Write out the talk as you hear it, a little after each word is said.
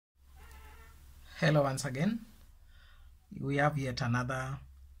Hello once again. We have yet another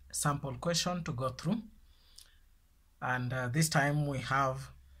sample question to go through, and this time we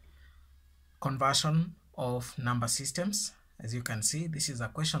have conversion of number systems. As you can see, this is a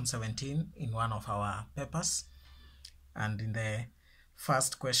question 17 in one of our papers, and in the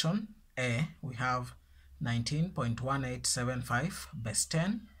first question A we have 19.1875 base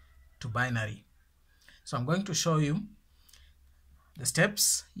 10 to binary. So I'm going to show you the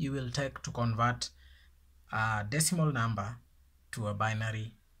steps you will take to convert a decimal number to a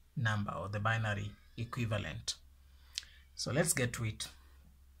binary number, or the binary equivalent. So let's get to it.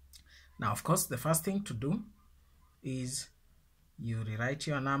 Now, of course, the first thing to do is you rewrite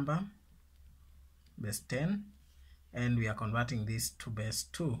your number base 10, and we are converting this to base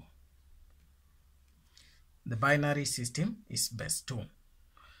 2. The binary system is base 2.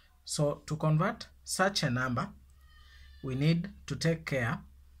 So to convert such a number, we need to take care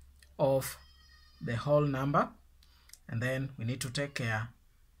of the whole number, and then we need to take care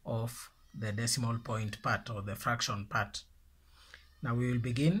of the decimal point part, or the fraction part. Now we will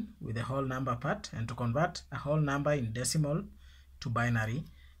begin with the whole number part, and to convert a whole number in decimal to binary,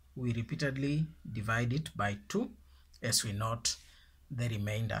 we repeatedly divide it by 2 as we note the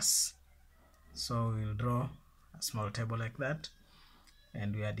remainders. So we will draw a small table like that,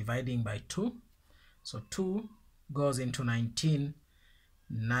 and we are dividing by 2. So 2 goes into 19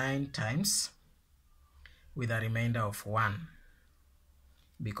 9 times, with a remainder of 1,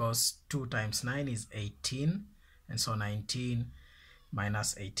 because 2 times 9 is 18, and so 19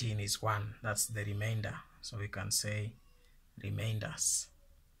 minus 18 is 1. That's the remainder. So we can say remainders.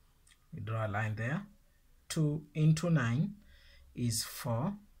 We draw a line there. 2 into 9 is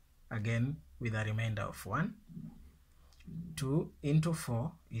 4, again with a remainder of 1. 2 into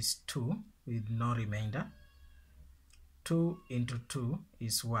 4 is 2 with no remainder. 2 into 2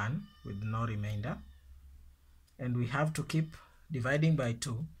 is 1 with no remainder. And we have to keep dividing by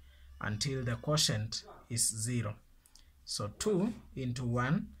 2 until the quotient is 0. So 2 into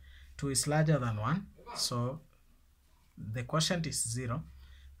 1, 2 is larger than 1, so the quotient is 0,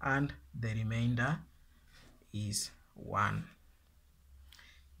 and the remainder is 1.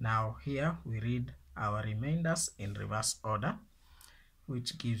 Now here we read our remainders in reverse order,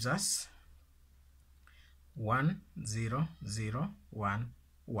 which gives us 1 0 0 1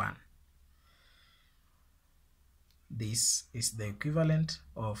 1. This is the equivalent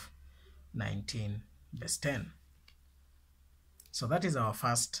of 19 base 10. So that is our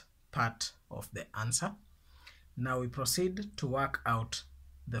first part of the answer. Now we proceed to work out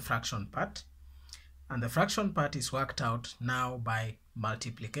the fraction part, and the fraction part is worked out now by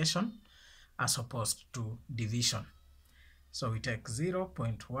multiplication as opposed to division. So we take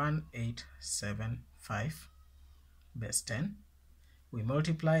 0.1875 base 10, we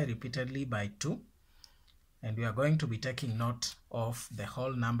multiply repeatedly by 2, and we are going to be taking note of the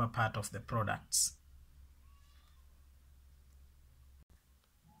whole number part of the products.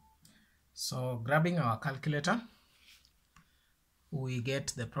 So grabbing our calculator, we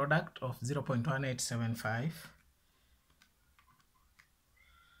get the product of 0.1875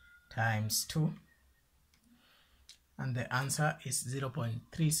 times 2, and the answer is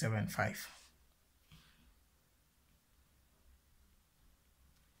 0.375.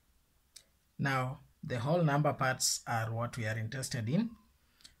 Now the whole number parts are what we are interested in,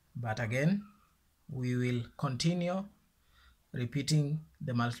 but again we will continue repeating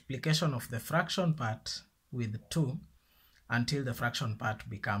the multiplication of the fraction part with 2 until the fraction part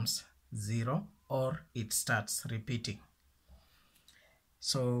becomes 0 or it starts repeating.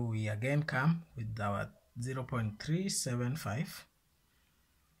 So we again come with our 0.375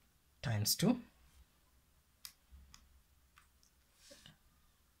 times 2,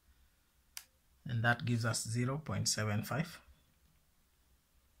 and that gives us 0.75.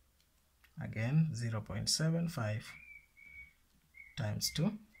 Again 0.75 times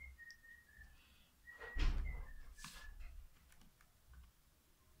 2,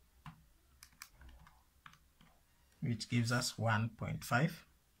 which gives us 1.5.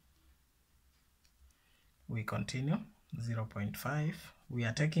 We continue 0.5. We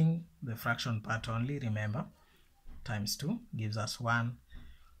are taking the fraction part only, remember, times 2 gives us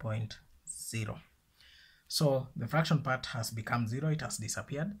 1.0. So the fraction part has become 0, it has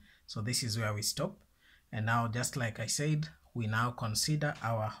disappeared. So this is where we stop. And now, just like I said, we now consider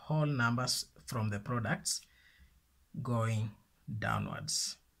our whole numbers from the products going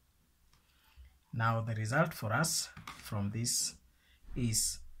downwards. Now the result for us from this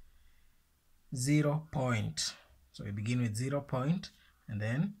is 0 point. So we begin with 0 point, and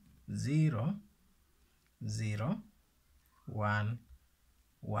then 0 0 1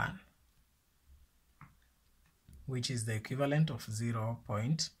 1. which is the equivalent of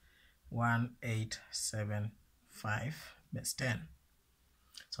 0.1875 base 10.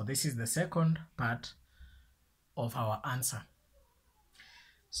 So this is the second part of our answer.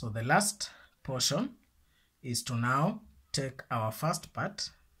 So the last portion is to now take our first part,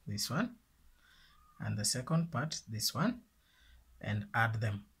 this one, and the second part, this one, and add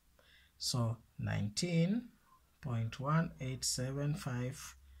them. So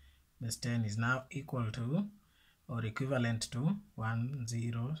 19.1875 base 10 is now equal to or equivalent to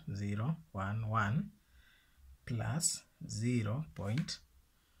 10011 plus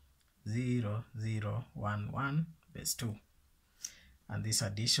 0.0011 base 2. And this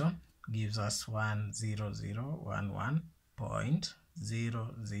addition gives us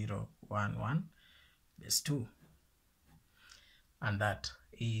 10011.0011 base 2. And that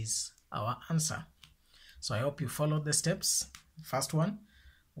is our answer. So I hope you followed the steps. First one,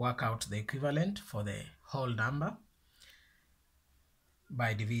 work out the equivalent for the whole number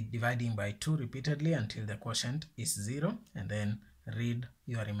by dividing by 2 repeatedly until the quotient is 0, and then read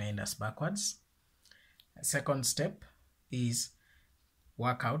your remainders backwards. Second step is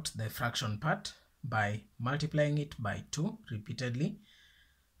work out the fraction part by multiplying it by 2 repeatedly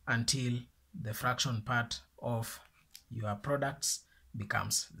until the fraction part of your products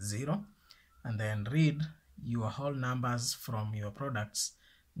becomes 0, and then read your whole numbers from your products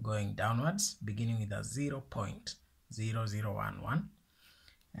going downwards, beginning with a 0.0011.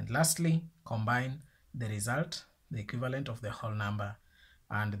 And lastly, combine the result, the equivalent of the whole number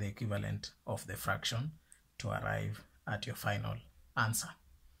and the equivalent of the fraction to arrive at your final answer.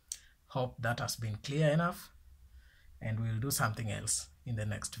 Hope that has been clear enough, and we'll do something else in the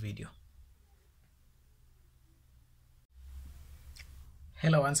next video.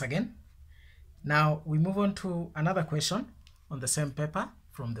 Hello once again. Now we move on to another question on the same paper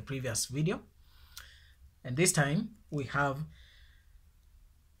from the previous video, and this time we have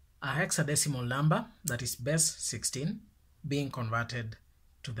a hexadecimal number that is base 16 being converted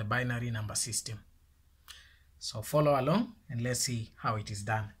to the binary number system. So follow along and let's see how it is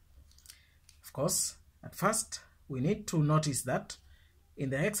done. Of course, at first we need to notice that in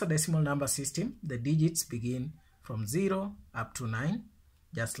the hexadecimal number system, the digits begin from 0 up to 9,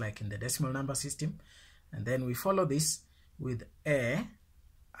 just like in the decimal number system, and then we follow this with A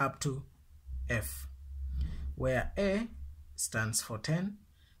up to F, where A stands for 10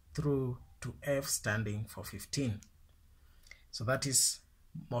 through to F standing for 15. So that is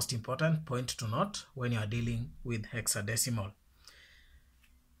most important point to note when you are dealing with hexadecimal.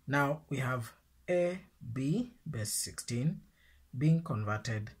 Now we have A, B, base 16 being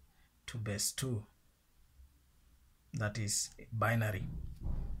converted to base 2, that is binary.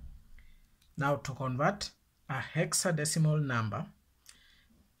 Now to convert a hexadecimal number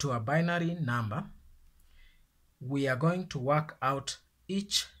to a binary number, we are going to work out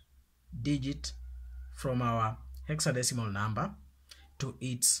each digit from our hexadecimal number to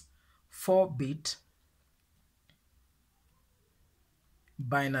its 4-bit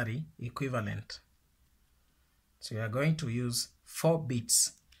binary equivalent. So we are going to use 4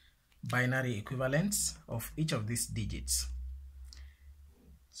 bits binary equivalents of each of these digits.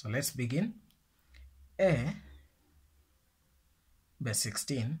 So let's begin. A, base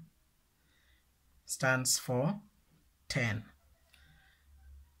 16, stands for 10.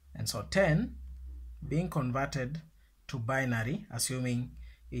 And so 10 being converted to binary, assuming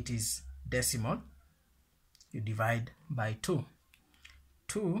it is decimal, you divide by 2.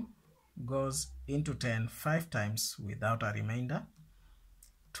 2 goes into 10 5 times without a remainder.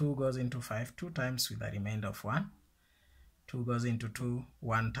 2 goes into 5 2 times with a remainder of 1. 2 goes into 2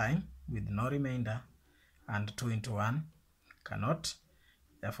 1 time with no remainder, and 2 into 1 cannot,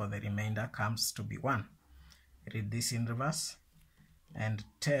 therefore the remainder comes to be 1. Read this in reverse, and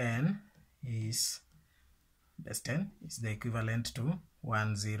 10 is base 10 is the equivalent to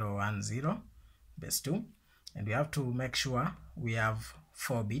 1010 base 2, and we have to make sure we have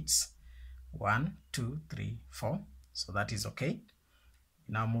 4 bits, 1 2 3 4, so that is okay.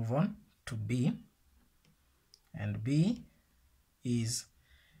 Now move on to B, and B is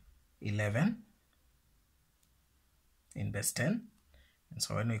 11 in base 10, and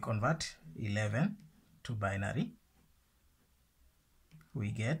so when we convert 11 to binary,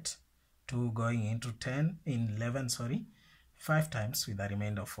 we get 2 going into 10 in 11, 5 times with a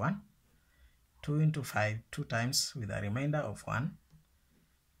remainder of 1. 2 into 5 2 times with a remainder of 1.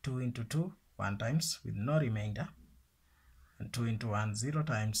 2 into 2 1 times with no remainder, and 2 into 1 0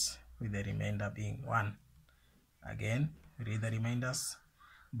 times with the remainder being 1. Again, read the remainders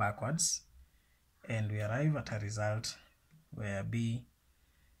backwards, and we arrive at a result where B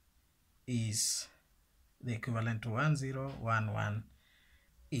is the equivalent to 1011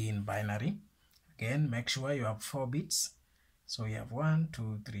 in binary. Again, make sure you have 4 bits. So you have 1,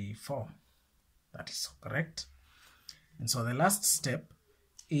 2, 3, 4. That is correct. And so the last step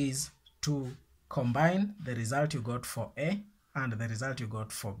is to combine the result you got for A and the result you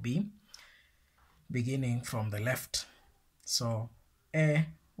got for B, beginning from the left. So A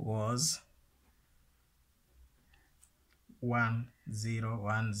was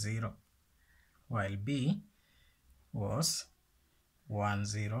 1010, while B was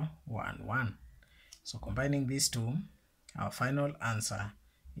 1011. So combining these two, our final answer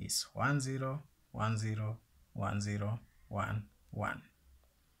is 10101011.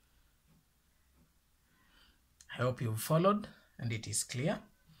 I hope you've followed and it is clear.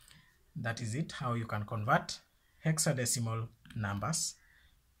 That is it, how you can convert hexadecimal numbers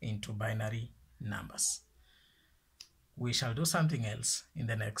into binary numbers. We shall do something else in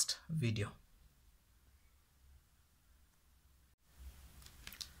the next video.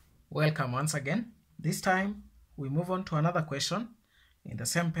 Welcome once again. This time we move on to another question in the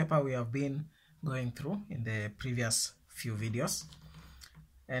same paper we have been going through in the previous few videos.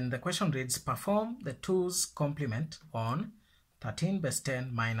 And the question reads, perform the 2's complement on 13 base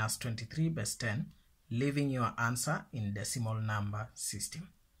 10 minus 23 base 10, leaving your answer in decimal number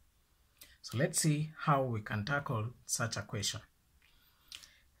system. So let's see how we can tackle such a question.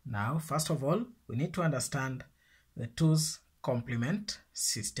 Now, first of all, we need to understand the 2's complement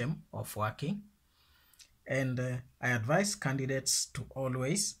system of working. And I advise candidates to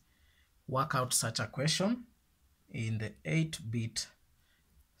always work out such a question in the 8-bit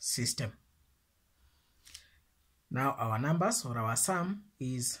system. Now our numbers, or our sum,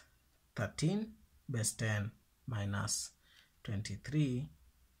 is 13 base 10 minus 23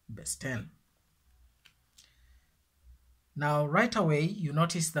 base 10. Now right away you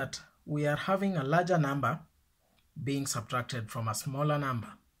notice that we are having a larger number being subtracted from a smaller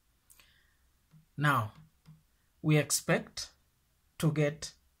number. Now we expect to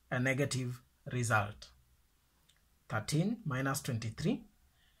get a negative result. 13 minus 23,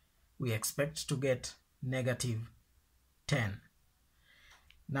 we expect to get negative 10.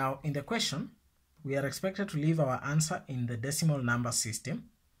 Now in the question, we are expected to leave our answer in the decimal number system.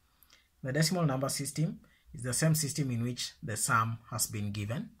 The decimal number system is the same system in which the sum has been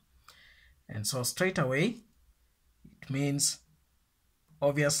given. And so straight away, it means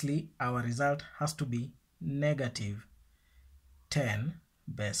obviously our result has to be negative 10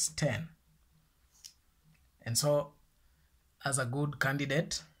 base 10. And so as a good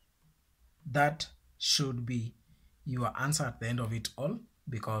candidate, that should be your answer at the end of it all,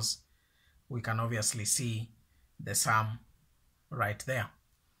 because we can obviously see the sum right there.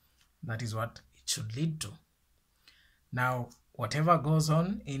 That is what it should lead to. Now, whatever goes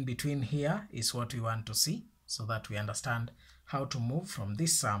on in between here is what we want to see, so that we understand how to move from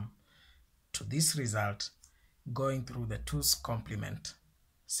this sum to this result going through the 2's complement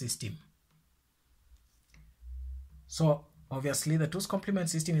system. So obviously the 2's complement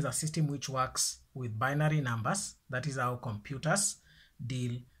system is a system which works with binary numbers. That is how computers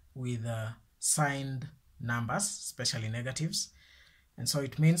deal with signed numbers, especially negatives. And so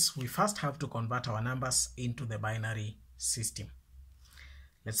it means we first have to convert our numbers into the binary system.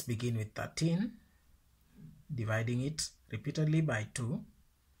 Let's begin with 13, dividing it repeatedly by 2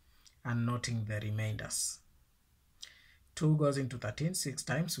 and noting the remainders. 2 goes into 13 6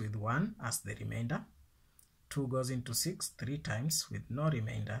 times with 1 as the remainder. 2 goes into 6 3 times with no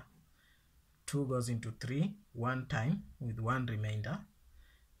remainder. 2 goes into 3 1 time with 1 remainder.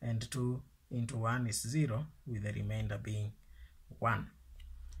 And 2 into 1 is 0, with the remainder being 1.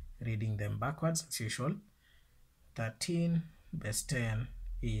 Reading them backwards as usual, 13 base 10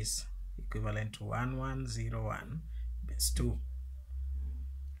 is equivalent to 1101 base 2.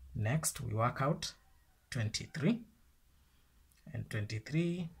 Next we work out 23, and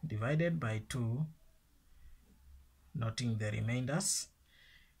 23 divided by 2, noting the remainders.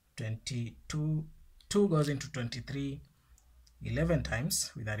 2 goes into 23 11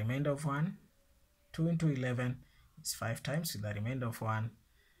 times with a remainder of 1. 2 into 11 is 5 times with a remainder of 1.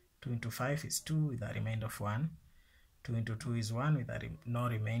 2 into 5 is 2 with a remainder of 1. 2 into 2 is 1 with no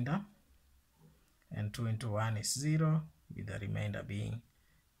remainder. And 2 into 1 is 0 with the remainder being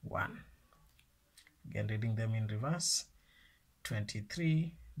 1. Again, reading them in reverse,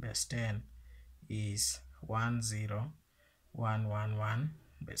 23 base 10 is 10111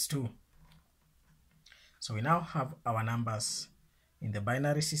 base 2. So we now have our numbers in the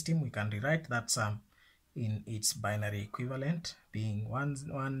binary system. We can rewrite that sum in its binary equivalent, being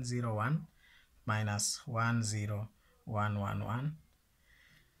 1101 minus 10111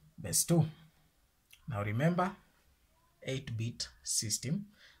 base 2. Now remember, 8-bit system.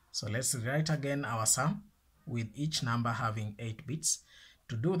 So let's write again our sum with each number having 8 bits.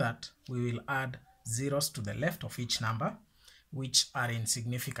 To do that, we will add zeros to the left of each number, which are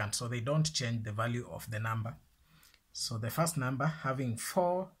insignificant, so they don't change the value of the number. So the first number, having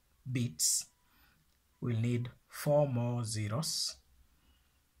 4 bits, will need 4 more zeros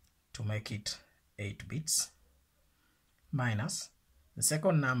to make it 8 bits, minus the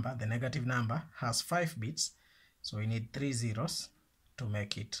second number, the negative number, has 5 bits, so we need 3 zeros to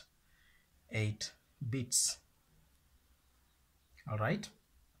make it 8 bits. Alright.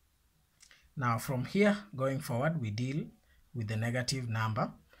 Now from here going forward, we deal with the negative number.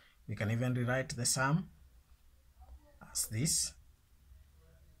 We can even rewrite the sum as this,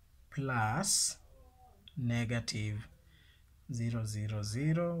 plus negative 0, 0,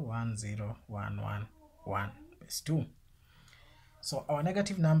 0, 1, 0, 1, 1, 1 base 2. So our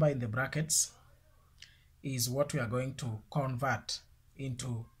negative number in the brackets is what we are going to convert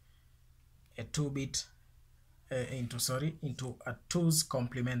into a 2-bit into a 2's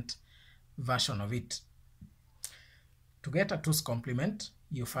complement version of it. To get a 2's complement,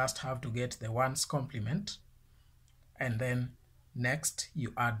 you first have to get the 1's complement, and then next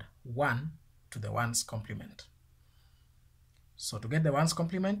you add 1 to the 1's complement. So to get the 1's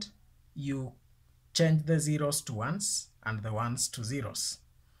complement, you change the zeros to 1's and the 1's to zeros,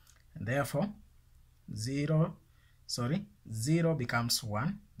 and therefore 0 becomes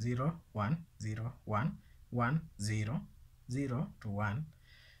 1, 0, 1, 0, 1, 1, 0, 0 to 1,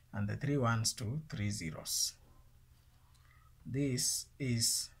 and the 3 1's to 3 zeros. This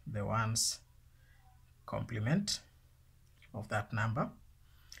is the 1's complement of that number.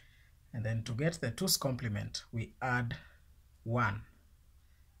 And then to get the 2's complement, we add 1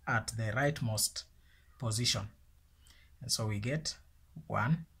 at the rightmost position. And so we get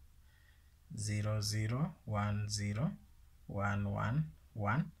 1, 0, 0, 1, 0, 1, 1,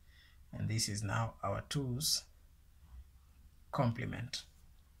 1, and this is now our 2's complement.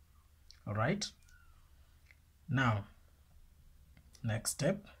 Alright, now next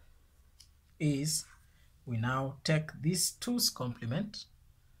step is we now take this 2's complement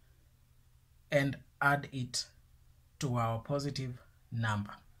and add it to our positive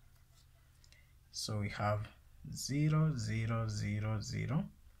number. So we have 0, 0, 0, 0,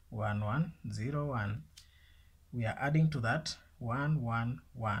 1, 1, 0, 1. We are adding to that 1, 1,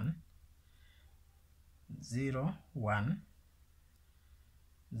 1, 0, 1,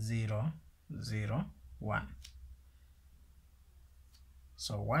 0, 0, 1.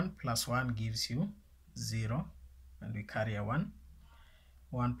 So 1 plus 1 gives you 0, and we carry a 1.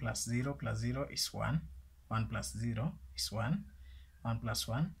 1 plus 0 is 1. 1 plus 0 is 1. 1 plus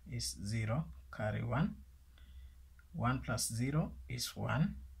 1 is 0, carry 1. 1 plus 0 is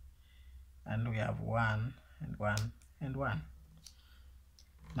 1, and we have 1 and 1 and 1.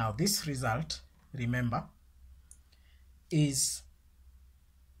 Now this result, remember, is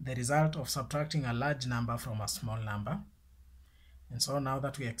the result of subtracting a large number from a small number. And so now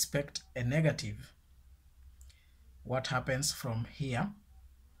that we expect a negative, what happens from here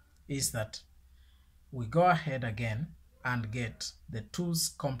is that we go ahead again and get the 2's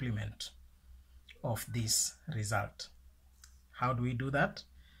complement of this result. How do we do that?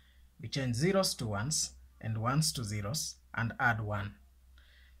 We change zeros to 1's and 1's to zeros and add 1.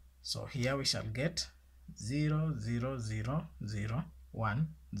 So here we shall get 0, 0, 0, 0, 1,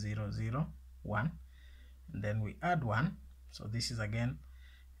 0, 0, 1, and then we add 1. So this is again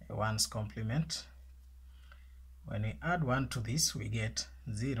a 1's complement. When we add 1 to this, we get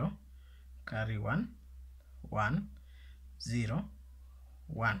 0, carry 1, 1, 0,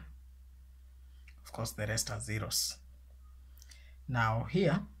 1. Of course, the rest are zeros. Now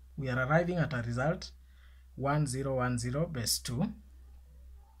here we are arriving at a result 1, 0, 1, 0 base 2,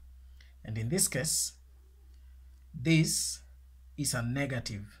 and in this case this is a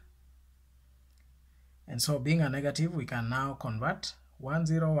negative, and so being a negative, we can now convert 1,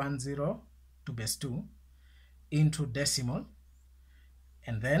 0, 1, 0 to base 2 into decimal,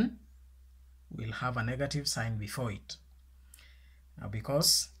 and then we'll have a negative sign before it. Now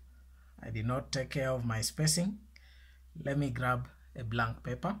because I did not take care of my spacing, let me grab a blank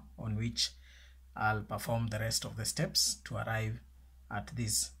paper on which I'll perform the rest of the steps to arrive at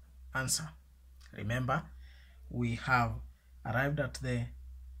this answer. Remember, we have arrived at the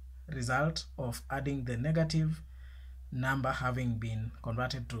result of adding the negative number having been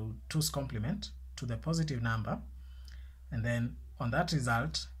converted to 2's complement to the positive number, and then on that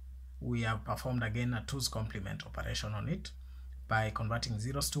result we have performed again a 2's complement operation on it by converting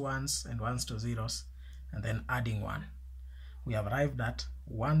zeros to 1's and 1's to zeros and then adding 1. We have arrived at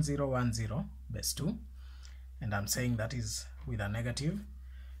 1010 base 2, and I'm saying that is with a negative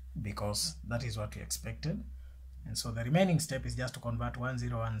because that is what we expected. And so the remaining step is just to convert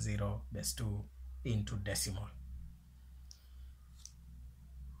 1010 base 2 into decimal.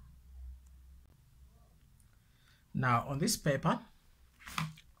 Now on this paper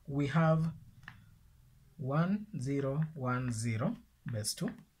we have 1010 base 2.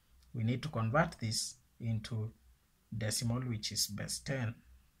 We need to convert this into decimal, which is base 10.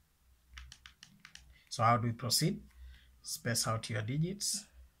 So how do we proceed? Space out your digits,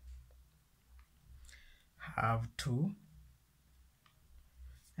 have 2,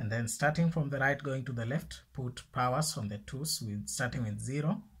 and then starting from the right going to the left, put powers on the 2's, starting with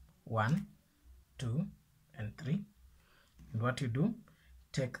 0, 1, 2, and 3. And what you do,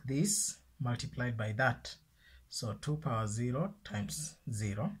 take this multiplied by that. So 2 power 0 times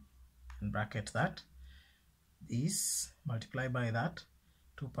 0, and bracket that. This multiply by that,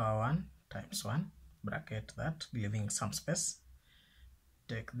 2 power 1 times 1, bracket that, leaving some space.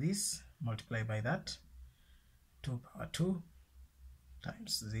 Take this, multiply by that, 2 power 2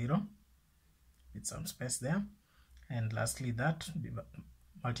 times 0, with some space there. And lastly that,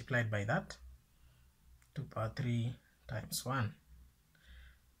 multiplied by that, 2 power 3 times 1.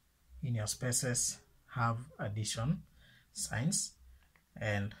 In your spaces, have addition signs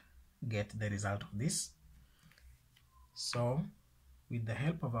and get the result of this. So with the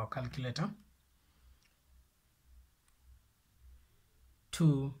help of our calculator,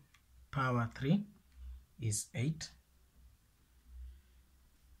 2 power 3 is 8.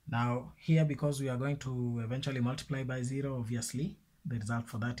 Now here, because we are going to eventually multiply by 0, obviously the result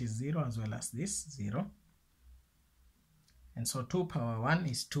for that is 0, as well as this 0. And so 2 power 1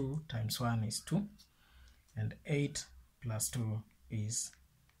 is 2 times 1 is 2, and 8 plus 2 is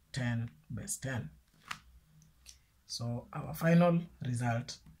 10 base 10. So our final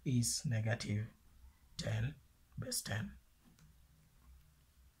result is negative 10 base 10.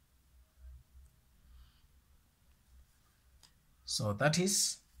 So that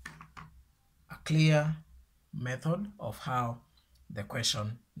is a clear method of how the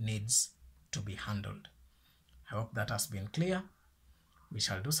question needs to be handled. I hope that has been clear. We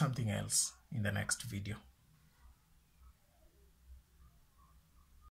shall do something else in the next video.